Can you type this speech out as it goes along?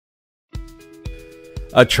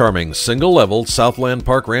A charming single-level Southland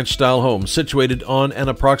Park Ranch-style home situated on an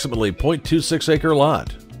approximately 0.26-acre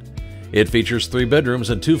lot. It features 3 bedrooms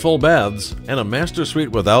and 2 full baths and a master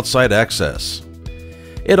suite with outside access.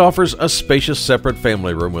 It offers a spacious separate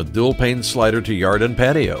family room with dual pane slider to yard and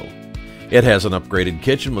patio. It has an upgraded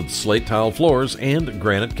kitchen with slate tile floors and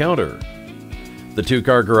granite counter. The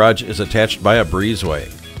 2-car garage is attached by a breezeway.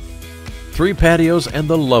 3 patios and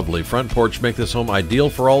the lovely front porch make this home ideal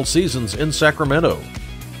for all seasons in Sacramento.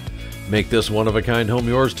 Make this one-of-a-kind home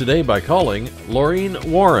yours today by calling Lorene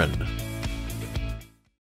Warren.